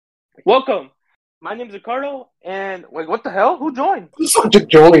Welcome. My name's Ricardo, and wait, what the hell? Who joined? Someone just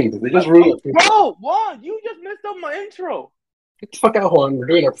joined. They just ruined it. Bro, Juan, you just messed up my intro. Get the fuck out, Juan. We're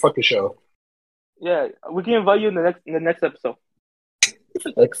doing our fucking show. Yeah, we can invite you in the next episode.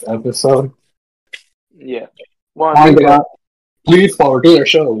 Next episode. Yeah. Juan, Juan, get out. Please, while we're doing our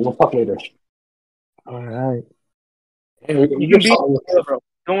show, we'll talk later. Alright. Hey, you can be in it tomorrow, bro.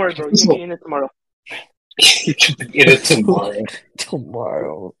 Don't worry, bro. You can be in it tomorrow. You can get it tomorrow.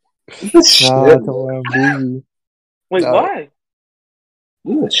 Tomorrow. Shit. Nah, tomorrow I'm busy. Wait, No. why?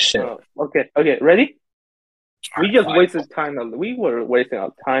 Shit. Oh, okay. Ready? We just wasted time. We were wasting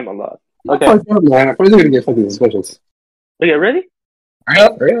our time a lot. Okay. Fuck up, man. I'm probably gonna get fucking discussions. Okay, ready? Hurry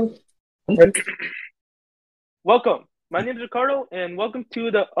up. I'm ready. Welcome. My name's Ricardo, and welcome to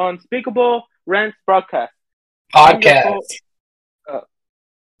the Unspeakable Rants broadcast. Podcast.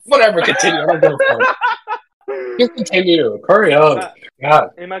 Whatever, continue. I don't give a fuck. Just continue. Hurry up. God.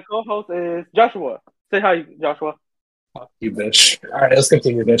 And my co-host is Joshua. Say hi, Joshua. Fuck you, bitch. Alright, let's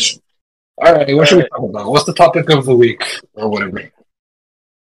continue, bitch. Alright, what should we talk about? What's the topic of the week? Or whatever.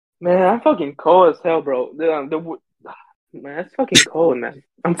 Man, I'm fucking cold as hell, bro. Man, it's fucking cold, man.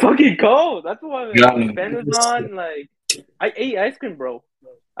 I'm fucking cold. That's why my fan is on. Like, I ate ice cream, bro.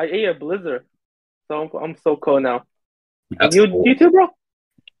 I ate a blizzard. So I'm so cold now. You too, bro?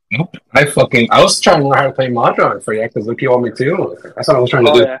 Nope. I was trying to learn how to play Mahjong for you because Luke want me too. That's what I was trying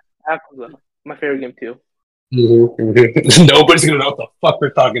to do. Yeah. Yakuza. My favorite game too. Mm-hmm. Nobody's gonna know what the fuck we're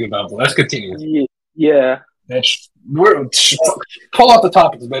talking about, but let's continue. Yeah. Bitch. Pull out the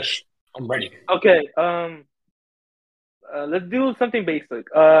topics, bitch. I'm ready. Okay, let's do something basic.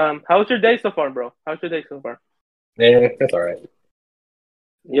 How's your day so far, bro? How's your day so far? Yeah, that's alright.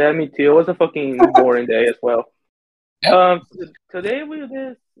 Yeah, me too. It was a fucking boring day as well. Yep. Today we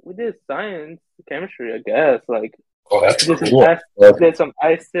did science, chemistry, I guess. Like, Oh, that's did cool. did some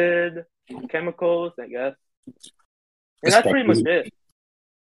acid, chemicals, I guess. And that's pretty much it.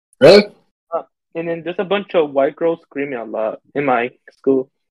 Really? And then there's a bunch of white girls screaming a lot in my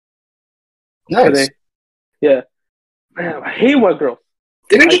school. Nice. Today. Yeah. Man, I hate white girls.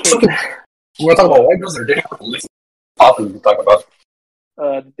 Didn't you talk we're talking about white girls or didn't you list topics we talk about?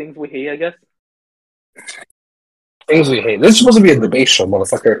 The things we hate, I guess. Things we hate. This is supposed to be a debate show,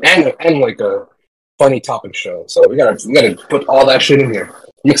 motherfucker, and like a funny topic show. So we gotta put all that shit in here,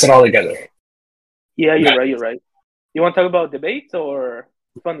 mix it all together. Yeah, you're right. You want to talk about debates or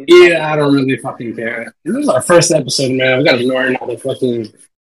funny? Yeah, I don't really fucking care. This is our first episode, man. We gotta learn how the fuck is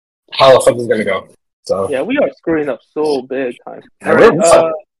gonna go. So yeah, we are screwing up so big time.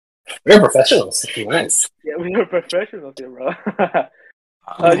 Yeah, we're professionals. Nice. Yeah, we are professionals here, bro.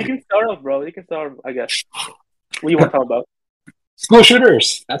 You can start off, bro. You can start, I guess. What do you want to talk about? School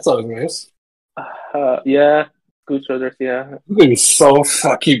shooters. That's always nice. Yeah, school shooters. Yeah. It's gonna be so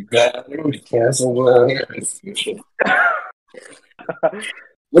fucking bad. They're gonna be canceled. What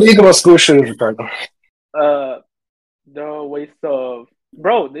do you think about school shooters, Ricardo? The waste of,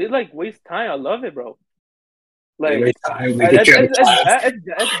 bro. They like waste time. I love it, bro. Like, it's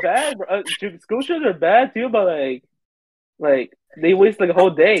bad, bro. School shooters are bad too, but like they waste like a whole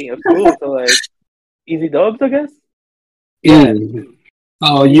day of school. So like, easy dubs, I guess. Yeah.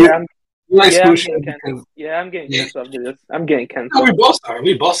 Oh, you like school shooters? Yeah, I'm getting canceled after this. I'm getting canceled. No,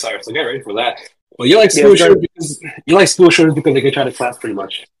 we both are. So get ready for that. Well, you like school shooters because they get you out of class, pretty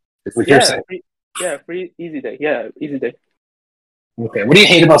much. It's what you're saying. Free easy day. Yeah, easy day. Okay, what do you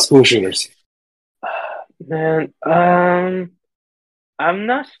hate about school shooters? Man, I'm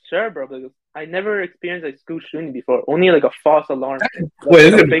not sure, bro, because I never experienced a school shooting before. Only like a false alarm. Wait,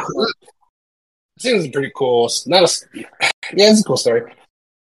 this is cool. Seems pretty cool. It's a cool story.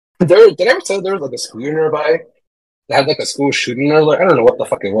 Did I ever tell you there was like a school nearby that had like a school shooting alert? I don't know what the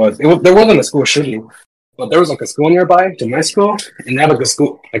fuck it was. There wasn't a school shooting, but there was like a school nearby to my school, and they had like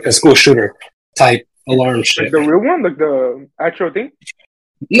a school shooter type alarm shit. Like the real one, like the actual thing.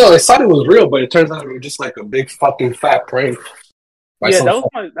 No, they thought it was real, but it turns out it was just like a big fucking fat prank. Yeah,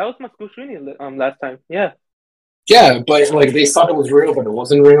 that was my school shooting last time. Yeah. Yeah, but like they thought it was real, but it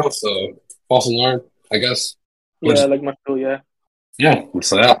wasn't real, so false alarm, I guess. Yeah, like my school, yeah. Yeah,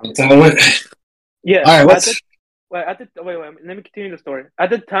 so that's how it went. Yeah. All right, wait, let me continue the story. At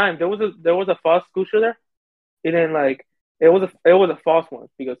the time, there was a false school shooter, and then like it was a false one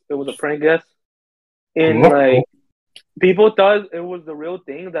because it was a prank, guess. And like people thought it was the real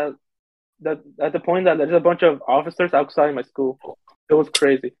thing that at the point that there's a bunch of officers outside my school. It was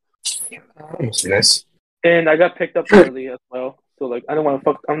crazy. That's nice. And I got picked up early as well. So like I don't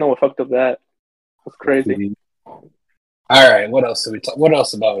know what fucked up that. It's crazy. All right, what else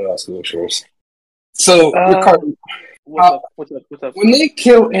about school shooters? So, Ricardo, What's up? When they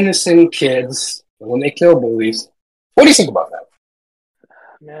kill innocent kids, when they kill bullies, what do you think about that?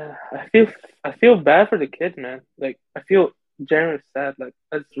 Man, I feel bad for the kids, man. Like I feel genuinely sad. Like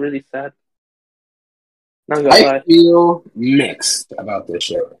that's really sad. Not gonna I lie. feel mixed about this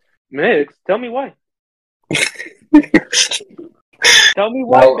shit. Mix. Tell me why. Tell me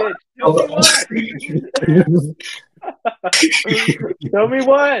why, Well, bitch. Tell me why. Tell me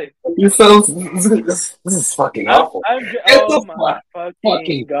why. this is fucking awful. Oh my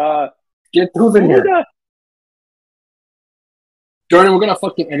fucking god. Get who's in Who here? the Jordan, we're gonna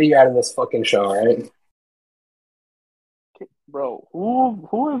fucking edit you out of this fucking show, alright? bro?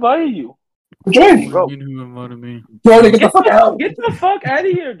 Who invited you? Jordan, Bro. You know who invited me. Jordan, get the fuck out. Get the fuck out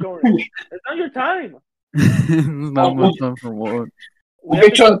of here, Jordan. It's not your time. It's not my time for what? We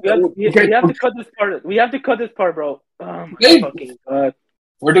have to cut this part. We have to cut this part, bro. Oh my fucking god.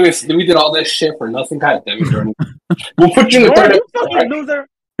 We did all this shit for nothing. God damn it, Jordan. We'll put you in the Jordan, third you episode. fucking Right? loser.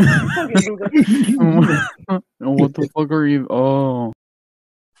 You fucking loser. What the fuck are you? Oh,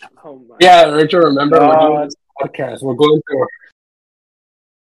 Oh my Yeah, Richard, remember we're doing this podcast. We're going through.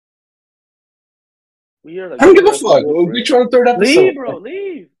 we are like I don't give a fuck. We'll get you on the third episode. leave, bro,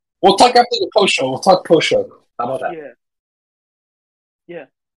 leave. We'll talk after the post show. We'll talk post show. How about that? Yeah.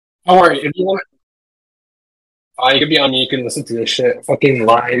 Don't worry. If you want, you can be on me. You can listen to this shit. Fucking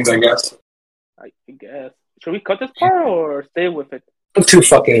lines, I guess. I guess. Should we cut this part or stay with it? I'm too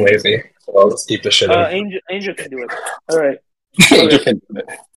fucking lazy. So let's keep this shit in. Angel can do it. All right. Angel can do it.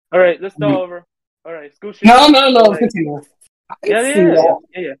 All right, let's start over. All right, school shooting. No. Like, Continue.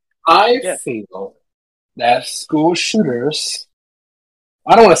 Yeah. I feel that school shooters.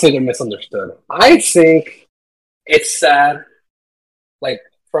 I don't want to say they're misunderstood. I think it's sad, like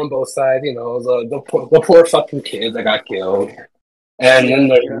from both sides. You know, the poor fucking kid that got killed, and then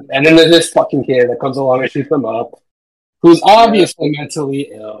there's this fucking kid that comes along and shoots them up, who's obviously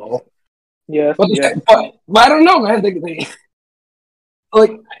mentally ill. Yeah. But I don't know, man. They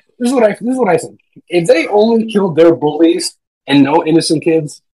like this is what I think. If they only killed their bullies and no innocent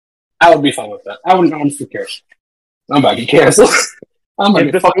kids, I would be fine with that. I wouldn't honestly care. I'm about to get canceled. I'm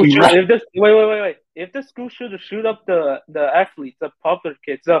like fucking wait. If the school shooter shoot up the athletes, the popular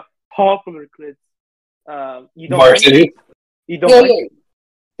kids, you don't varsity. like? You don't like?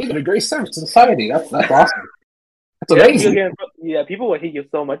 They did a great service to society. That's awesome. That's amazing. People will hate you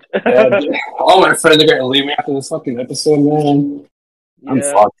so much. All my friends are gonna leave me after this fucking episode, man. I'm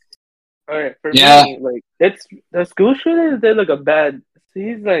fucked. All right, for me, like it's the school shooter. They look a bad.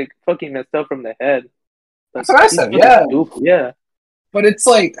 He's like fucking messed up from the head. Like, that's what I said. Yeah. Yeah. But it's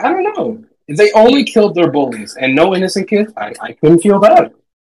like I don't know. If they only killed their bullies and no innocent kids, I couldn't feel bad.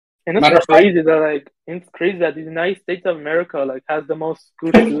 And it's crazy that the United States of America like has the most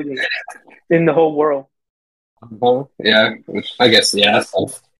school shootings in the whole world. Yeah, which I guess I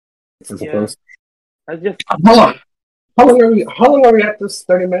suppose. That's just How long are we at this?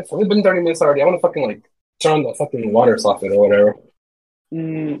 30 minutes? We've been 30 minutes already. I want to fucking like turn on the fucking water socket or whatever.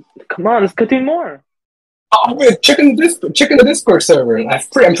 Come on, let's continue more. Oh, wait, checking the Discord server.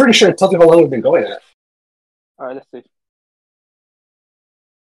 I'm pretty sure it tells you how long we've been going at. All right, let's see.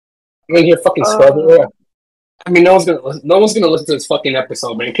 I'm in here fucking scrubbing. I mean, no one's gonna listen to this fucking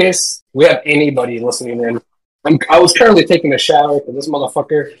episode. But in case we have anybody listening in, I was currently taking a shower because this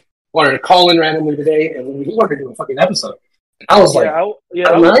motherfucker wanted to call in randomly today, and he wanted to do a fucking episode. And I was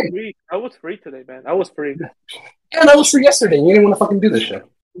I was free today, man. I was free. And I was free yesterday. You didn't want to fucking do this shit.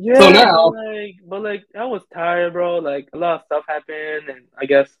 Yeah, so now, but I was tired, bro. Like a lot of stuff happened, and I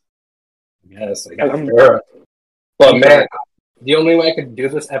guess. Yes, I got sure. But man, the only way I could do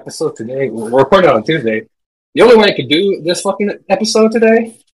this episode today, we're recording on Tuesday. The only way I could do this fucking episode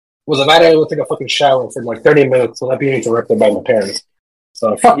today was if I had to take a fucking shower for like 30 minutes without being interrupted by my parents.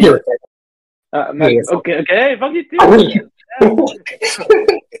 So fuck you. Okay, fuck you too.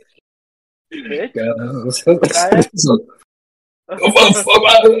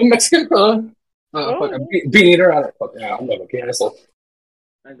 Mexican, bean eater. I'm never canceled.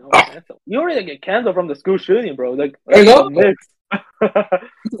 I know. You already get canceled from the school shooting, bro. Like I know. A big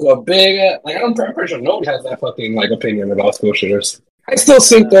I'm pretty sure nobody has that fucking like opinion about school shooters. I still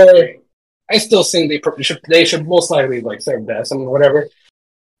think they should most likely like serve death and whatever.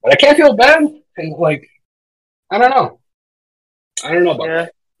 But I can't feel bad and like I don't know about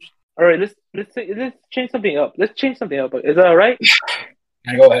that. All right, let's change something up. Let's change something up. Is that all right?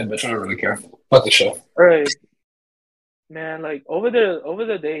 Yeah, go ahead, but I don't really care about the show. All right, man. Like over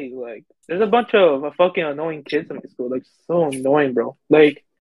the day, like there's a bunch of fucking annoying kids in my school. Like so annoying, bro. Like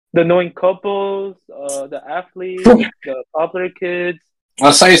the annoying couples, the athletes, the popular kids.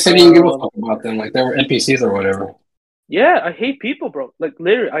 I saw you said you didn't give a fuck about them, like they were NPCs or whatever. Yeah, I hate people, bro. Like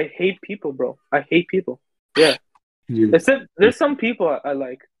literally, I hate people, bro. I hate people. Yeah. Except there's some people I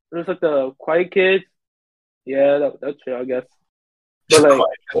like. There's like the quiet kids. Yeah, that's chill, I guess. But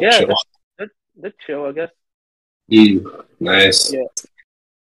like, yeah, that's chill, I guess. Nice. Yeah.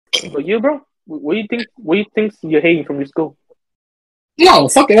 But you, bro, what do you think? What do you think you're hating from your school? No,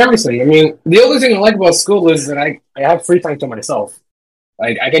 fucking everything. I mean, the only thing I like about school is that I have free time to myself.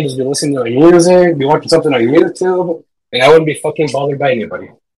 Like, I can just be listening to music, be watching something on YouTube, and I wouldn't be fucking bothered by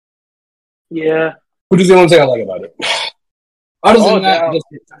anybody. Yeah. Which is the only thing I like about it. Other than that, down, I just,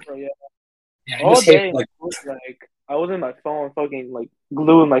 bro, yeah. I All just day, hate, like, I was in my phone, fucking like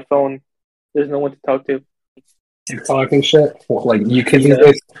glued in my phone. There's no one to talk to. TikTok and shit. Like, you kids these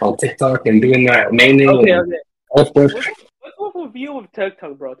days on TikTok and doing that naming. Okay. What's up with you with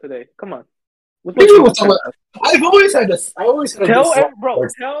TikTok, bro, today? Come on. I've always had this. I always had tell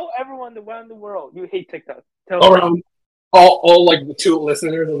everyone around the world you hate TikTok. Around all like the 2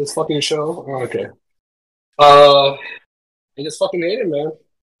 listeners of this fucking show. Oh, okay. I just fucking hate it, man.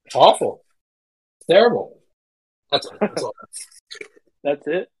 It's awful. It's terrible. That's all. That's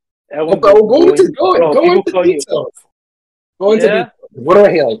it. Go into details. Go into details. What do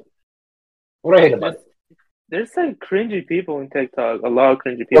I hate? What do I hate about it? There's like cringy people in TikTok. A lot of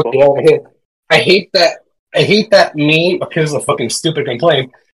cringy people. Okay, I hate that meme. Okay, this is a fucking stupid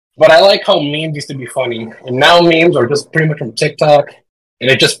complaint. But I like how memes used to be funny. And now memes are just pretty much from TikTok. And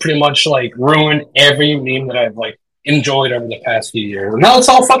it just pretty much like ruined every meme that I've like enjoyed over the past few years. And now it's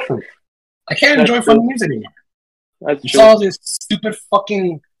all fucked for me. I can't enjoy funny memes anymore. It's all these stupid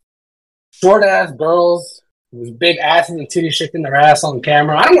fucking short ass girls with big asses and titties shaking their ass on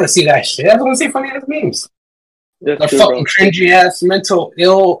camera. I don't want to see that shit. I want to see funny ass memes. The fucking cringy ass mental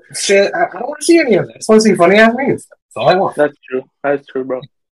ill shit. I don't want to see any of that. I just want to see funny ass memes. That's all I want. That's true, bro.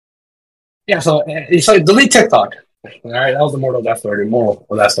 Yeah, so delete TikTok. All right, that was the moral of that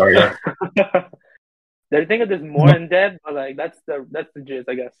story. Yeah. I think there's more in depth, but like that's the gist,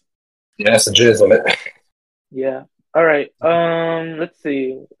 I guess. Yeah, that's the jizz of it. Yeah. All right. Let's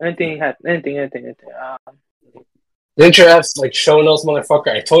see. Anything. Didn't you have like show notes, motherfucker?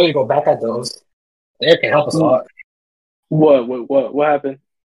 I told you to go back at those. They can help us a lot. What happened?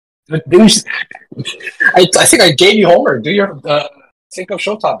 Didn't you, I think I gave you homework. Do your think of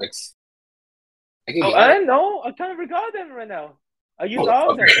show topics. I don't know. I kind of forgot them right now. Are you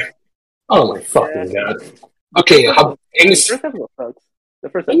talking? Oh my fucking god. Okay, the first episode sucks. The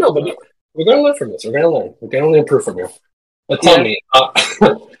first episode. No, but we're gonna learn from this. We're gonna learn. We can only improve from you. But tell me,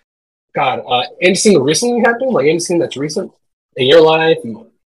 God, anything recently happened? Like anything that's recent in your life, the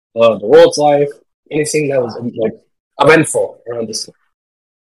world's life, anything that was like eventful around this?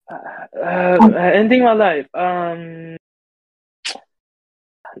 Anything in my life?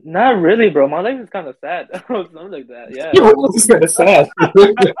 Not really, bro. My life is kind of sad. Something like that. Yeah. Your life is kind of sad.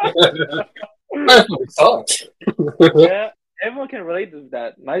 That sucks. Yeah, everyone can relate to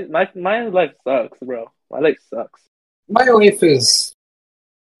that. My life sucks, bro. My life sucks. My life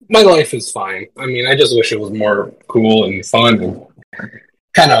is fine. I mean, I just wish it was more cool and fun and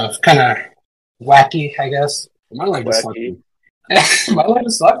kind of wacky, I guess. My life is fucking. My life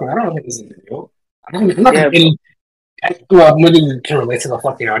is sucking. I don't know if this is a deal. I'm not maybe can relate to the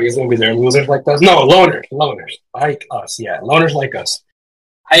fucking audience. Maybe they're losers like us. No, loners like us. Yeah, loners like us.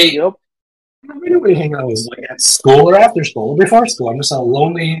 I don't really hang out with like at school or after school or before school. I'm just a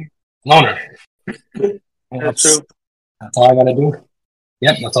lonely loner. That's true. That's all I gotta do.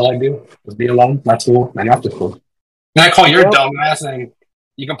 Yep, that's all I do. Just be alone, not school, and after school. And I call your dumbass and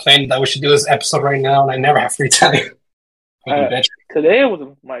you complain that we should do this episode right now, and I never have free time. Today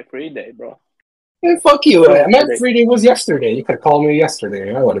was my free day, bro. Yeah, fuck you. My free day was yesterday. You could have called me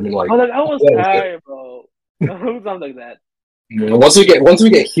yesterday. I would have been like, I was tired, bro. Something like that. Yeah, once we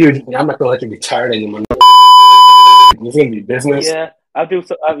get huge, I'm not gonna let you be tired anymore. It's gonna be business. Yeah, I'll do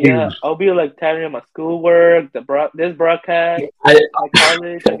so. I'll be like tiring of my schoolwork, this broadcast, my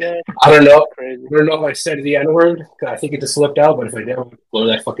college. I guess. I don't know. Crazy. I don't know if I said the N word. I think it just slipped out. But if I did, I'll blow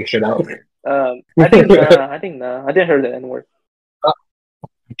that fucking shit out. I think nah. I didn't hear the N word.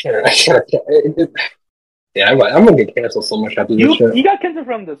 I can't. Yeah, I'm gonna get canceled so much after this shit. You got canceled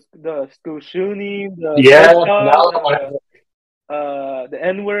from the school shooting. The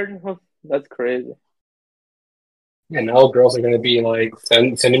N word. That's crazy. Yeah, now girls are gonna be like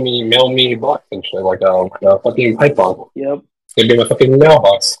sending me, mail me box and shit like a fucking pipe bomb. Yep. It's gonna be my fucking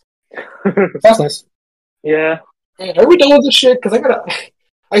mailbox. That's nice. Yeah. Hey, are we done with this shit? Because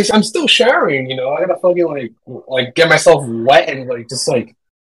I'm still showering. You know, I gotta fucking like get myself wet and just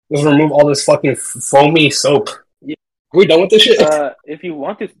remove all this fucking foamy soap. Yeah. Are we done with this shit? If you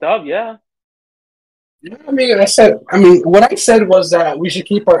want to stop, yeah. I mean, what I said was that we should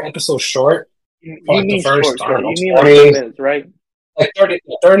keep our episodes short You for like the mean first, short, I short. don't know, You mean like 20, 10 minutes, right? like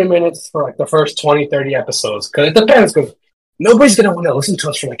 30 minutes for like the first 20, 30 episodes. Because it depends, because nobody's going to want to listen to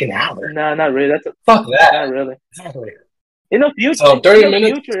us for like an hour. Nah, not really. Fuck that. Not really. Exactly. In the future, So 30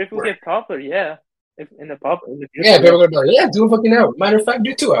 minutes. if we get popular, yeah. If in the future, Yeah, people are going to be like, yeah, do a fucking hour. Matter of fact,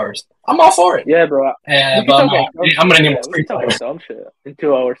 do 2 hours. I'm all for it. Yeah, bro. We can But talk about dumb I'm going to shit. need Yeah, more we free can talk time. about dumb shit in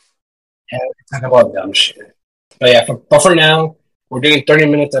 2 hours. Yeah, talk about dumb shit. But yeah, for now, we're doing 30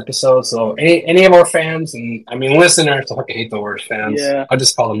 minutes episodes. So any of our fans, and I mean listeners, I fucking hate the word fans. Yeah. I'll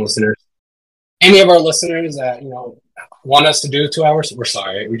just call them listeners. Any of our listeners that want us to do 2 hours, we're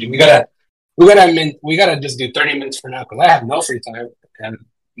sorry. We gotta just do 30 minutes for now because I have no free time and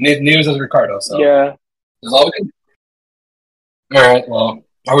news is Ricardo. So Yeah. that's all we can do. All right. Well,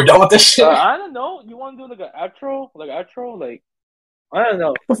 are we done with this shit? I don't know. You want to do like an outro? Like I don't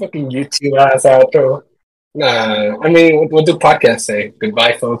know. Fucking YouTube ass outro. Nah, I mean, we'll do podcast say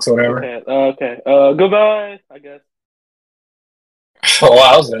goodbye, folks, or whatever. Okay. Goodbye. I guess. Oh,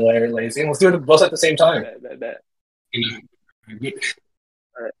 wow, I was very lazy. Let's do it both at the same time. Bet.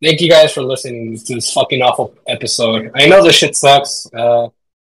 Alright. Thank you guys for listening to this fucking awful episode. I know this shit sucks.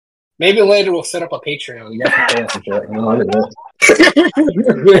 Maybe later we'll set up a Patreon. You guys can pay us and shit. I don't know.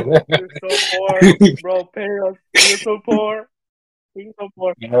 You're so poor, bro. Pay us. You're so poor. You're so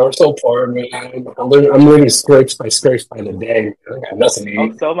poor. Yeah, we're so poor, man. I'm living scrapes by the day. I got nothing to I'll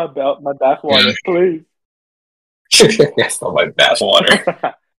eat. sell my bathwater, please. That's not my bath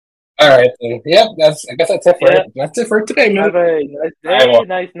water. All right, then. Yep, I guess that's it for today, man. Have a nice day,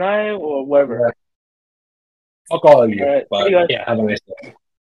 nice night, or whatever. Yeah. Fuck all of you. All right, But, see you guys. yeah, have a nice day.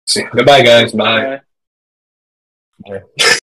 See. Goodbye, guys. Bye. Bye. Bye.